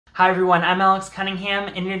Hi everyone, I'm Alex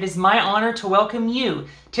Cunningham, and it is my honor to welcome you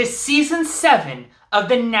to Season 7 of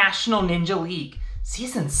the National Ninja League.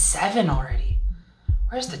 Season 7 already?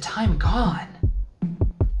 Where's the time gone?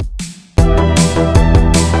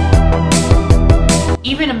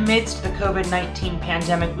 Even amidst the COVID-19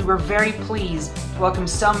 pandemic, we were very pleased to welcome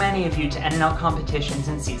so many of you to NNL competitions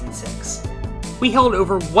in Season 6. We held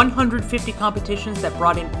over 150 competitions that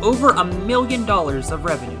brought in over $1 million of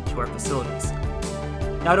revenue to our facilities.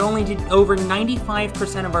 Not only did over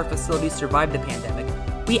 95% of our facilities survive the pandemic,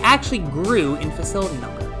 we actually grew in facility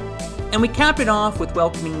number. And we capped it off with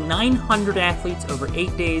welcoming 900 athletes over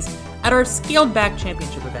 8 days at our scaled-back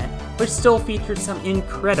championship event, which still featured some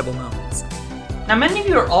incredible moments. Now, many of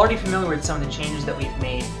you are already familiar with some of the changes that we've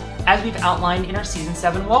made, as we've outlined in our Season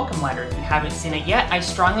 7 welcome letter. If you haven't seen it yet, I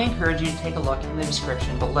strongly encourage you to take a look in the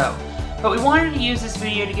description below. But we wanted to use this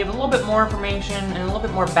video to give a little bit more information and a little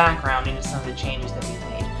bit more background into some of the changes that we've made,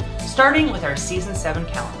 starting with our Season 7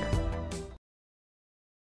 calendar.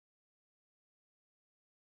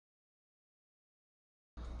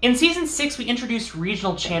 In Season 6, we introduced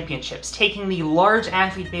regional championships, taking the large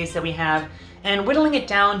athlete base that we have and whittling it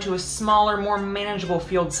down to a smaller, more manageable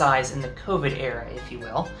field size in the COVID era, if you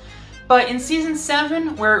will. But in Season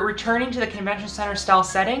 7, we're returning to the convention center style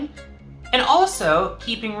setting and also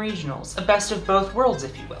keeping regionals, a best of both worlds,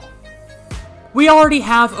 if you will. We already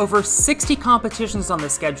have over 60 competitions on the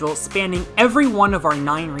schedule spanning every one of our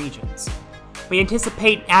 9 regions. We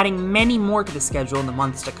anticipate adding many more to the schedule in the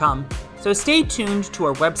months to come, so stay tuned to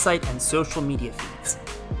our website and social media feeds.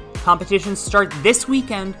 Competitions start this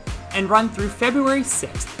weekend and run through February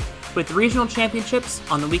 6th, with regional championships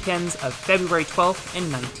on the weekends of February 12th and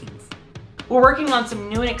 19th. We're working on some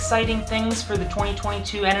new and exciting things for the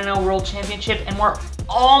 2022 NNL World Championship, and we're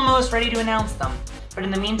almost ready to announce them. But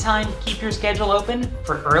in the meantime, keep your schedule open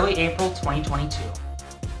for early April 2022.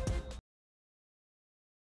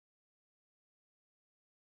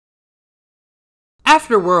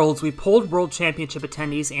 After Worlds, we polled World Championship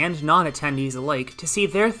attendees and non-attendees alike to see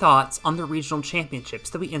their thoughts on the regional championships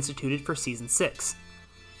that we instituted for Season 6.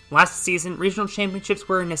 Last season, regional championships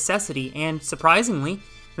were a necessity, and surprisingly,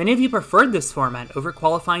 many of you preferred this format over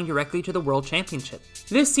qualifying directly to the World Championship.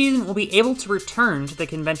 This season, we'll be able to return to the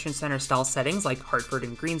convention center style settings like Hartford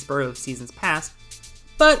and Greensboro of seasons past,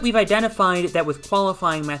 but we've identified that with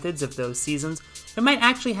qualifying methods of those seasons, we might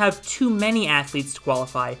actually have too many athletes to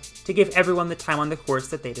qualify to give everyone the time on the course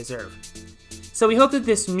that they deserve. So we hope that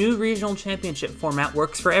this new regional championship format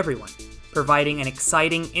works for everyone, providing an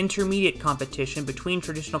exciting intermediate competition between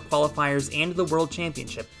traditional qualifiers and the World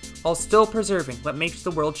Championship, while still preserving what makes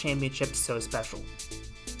the World Championship so special.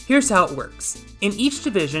 Here's how it works. In each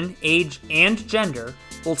division, age and gender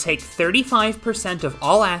will take 35% of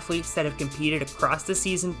all athletes that have competed across the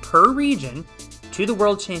season per region to the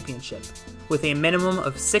World Championship, with a minimum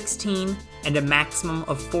of 16 and a maximum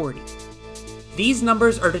of 40. These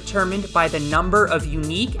numbers are determined by the number of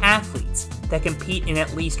unique athletes that compete in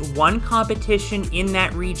at least one competition in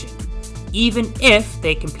that region, even if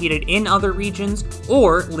they competed in other regions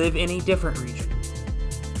or live in a different region.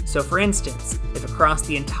 So for instance, if across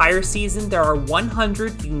the entire season there are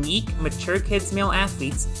 100 unique mature kids male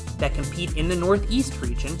athletes that compete in the Northeast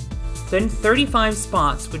region, then 35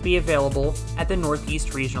 spots would be available at the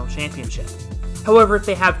Northeast Regional Championship. However, if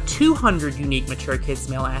they have 200 unique mature kids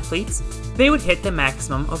male athletes, they would hit the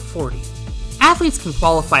maximum of 40. Athletes can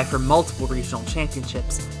qualify for multiple regional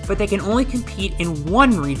championships, but they can only compete in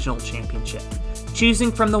one regional championship,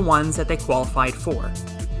 choosing from the ones that they qualified for.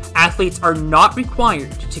 Athletes are not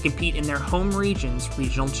required to compete in their home region's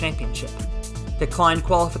regional championship. Declined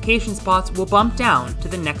qualification spots will bump down to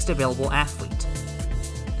the next available athlete.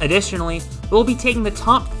 Additionally, we'll be taking the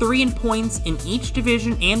top 3 in points in each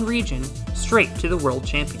division and region straight to the World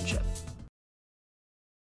Championship.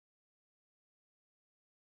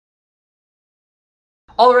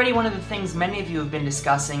 Already one of the things many of you have been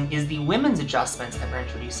discussing is the women's adjustments that we're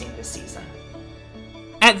introducing this season.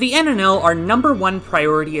 At the NNL, our #1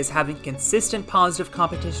 priority is having consistent positive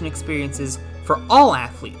competition experiences for all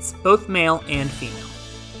athletes, both male and female.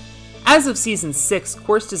 As of Season 6,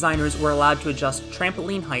 course designers were allowed to adjust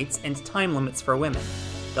trampoline heights and time limits for women,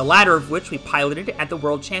 the latter of which we piloted at the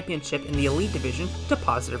World Championship in the Elite Division to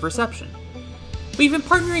positive reception. We've been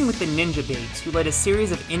partnering with the Ninja Babes, who led a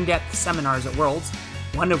series of in-depth seminars at Worlds,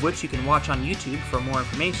 one of which you can watch on YouTube for more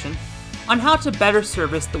information, on how to better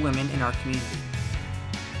service the women in our community.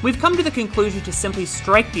 We've come to the conclusion to simply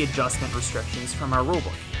strike the adjustment restrictions from our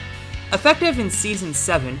rulebook. Effective in Season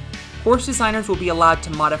 7, course designers will be allowed to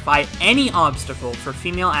modify any obstacle for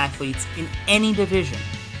female athletes in any division.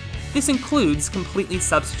 This includes completely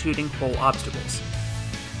substituting whole obstacles.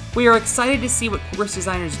 We are excited to see what course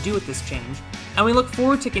designers do with this change, and we look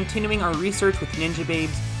forward to continuing our research with Ninja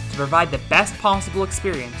Babes to provide the best possible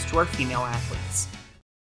experience to our female athletes.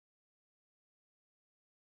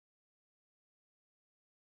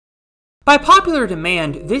 By popular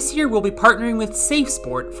demand, this year we'll be partnering with Safe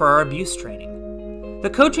Sport for our abuse training. The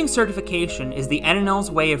coaching certification is the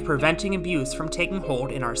NNL's way of preventing abuse from taking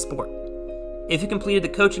hold in our sport. If you completed the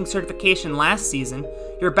coaching certification last season,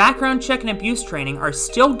 your background check and abuse training are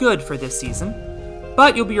still good for this season,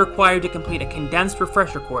 but you'll be required to complete a condensed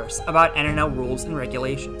refresher course about NNL rules and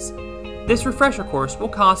regulations. This refresher course will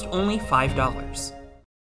cost only $5.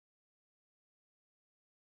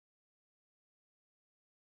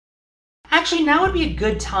 Actually, now would be a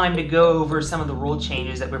good time to go over some of the rule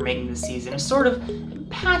changes that we're making this season, sort of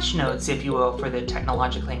patch notes, if you will, for the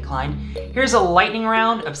technologically inclined. Here's a lightning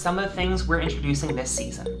round of some of the things we're introducing this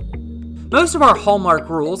season. Most of our hallmark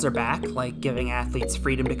rules are back, like giving athletes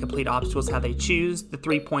freedom to complete obstacles how they choose, the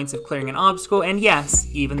 3 points of clearing an obstacle, and yes,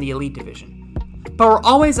 even the Elite Division. But we're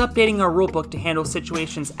always updating our rulebook to handle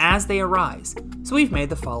situations as they arise, so we've made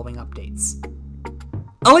the following updates.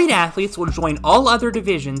 Elite athletes will join all other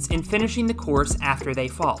divisions in finishing the course after they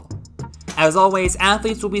fall. As always,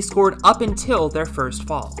 athletes will be scored up until their first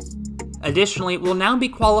fall. Additionally, we'll now be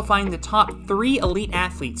qualifying the top 3 elite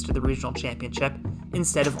athletes to the regional championship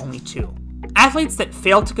instead of only 2. Athletes that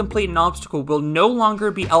fail to complete an obstacle will no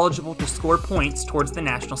longer be eligible to score points towards the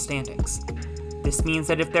national standings. This means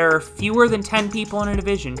that if there are fewer than 10 people in a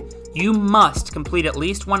division, you must complete at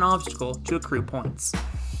least one obstacle to accrue points.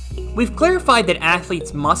 We've clarified that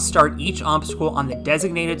athletes must start each obstacle on the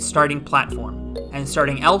designated starting platform, and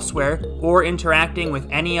starting elsewhere or interacting with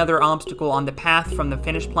any other obstacle on the path from the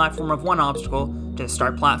finish platform of one obstacle to the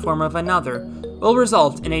start platform of another will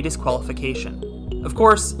result in a disqualification. Of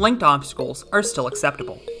course, linked obstacles are still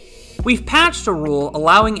acceptable. We've patched a rule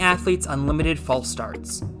allowing athletes unlimited false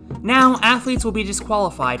starts. Now, athletes will be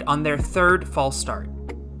disqualified on their 3rd false start.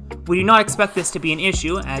 We do not expect this to be an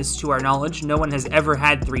issue, as to our knowledge, no one has ever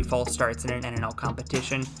had 3 false starts in an NNL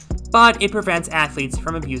competition, but it prevents athletes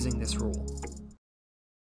from abusing this rule.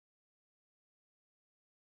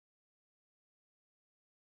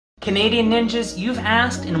 Canadian Ninjas, you've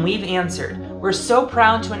asked and we've answered. We're so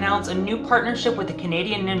proud to announce a new partnership with the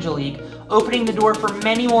Canadian Ninja League, opening the door for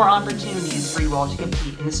many more opportunities for you all to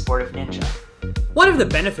compete in the sport of ninja. One of the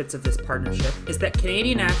benefits of this partnership is that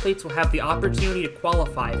Canadian athletes will have the opportunity to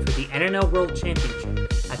qualify for the NNL World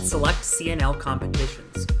Championship at select CNL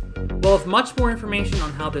competitions. We'll have much more information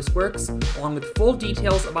on how this works, along with full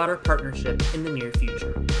details about our partnership in the near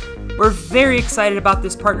future. We're very excited about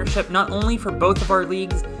this partnership not only for both of our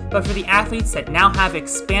leagues, but for the athletes that now have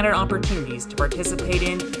expanded opportunities to participate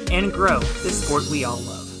in and grow the sport we all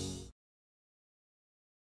love.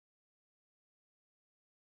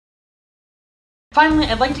 Finally,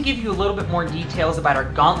 I'd like to give you a little bit more details about our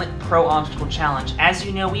Gauntlet Pro Obstacle Challenge. As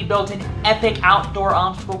you know, we built an epic outdoor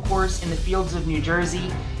obstacle course in the fields of New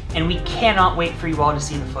Jersey, and we cannot wait for you all to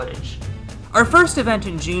see the footage. Our first event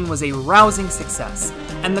in June was a rousing success,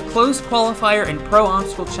 and the closed qualifier and Pro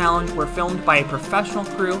Obstacle Challenge were filmed by a professional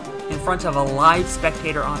crew in front of a live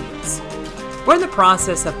spectator audience. We're in the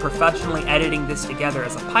process of professionally editing this together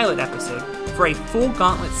as a pilot episode for a full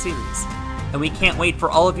Gauntlet series, and we can't wait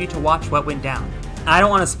for all of you to watch what went down. I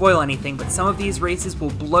don't want to spoil anything, but some of these races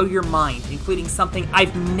will blow your mind, including something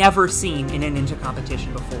I've never seen in a ninja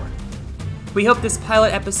competition before. We hope this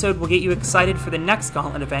pilot episode will get you excited for the next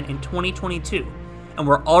Gauntlet event in 2022, and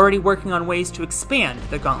we're already working on ways to expand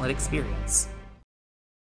the Gauntlet experience.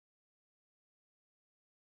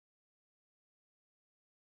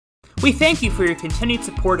 We thank you for your continued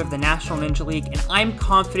support of the National Ninja League, and I'm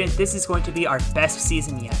confident this is going to be our best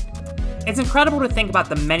season yet. It's incredible to think about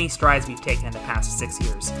the many strides we've taken in the past 6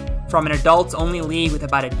 years, from an adults-only league with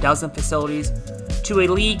about a dozen facilities, to a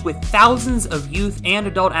league with thousands of youth and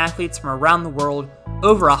adult athletes from around the world,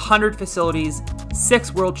 over 100 facilities,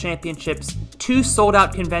 6 world championships, 2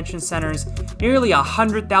 sold-out convention centers, nearly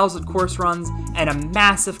 100,000 course runs, and a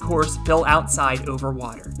massive course built outside over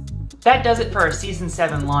water. That does it for our Season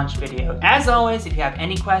 7 launch video. As always, if you have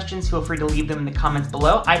any questions, feel free to leave them in the comments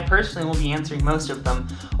below. I personally will be answering most of them,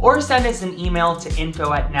 or send us an email to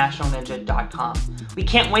info@nationalninja.com. We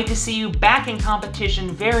can't wait to see you back in competition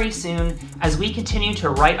very soon as we continue to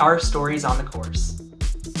write our stories on the course.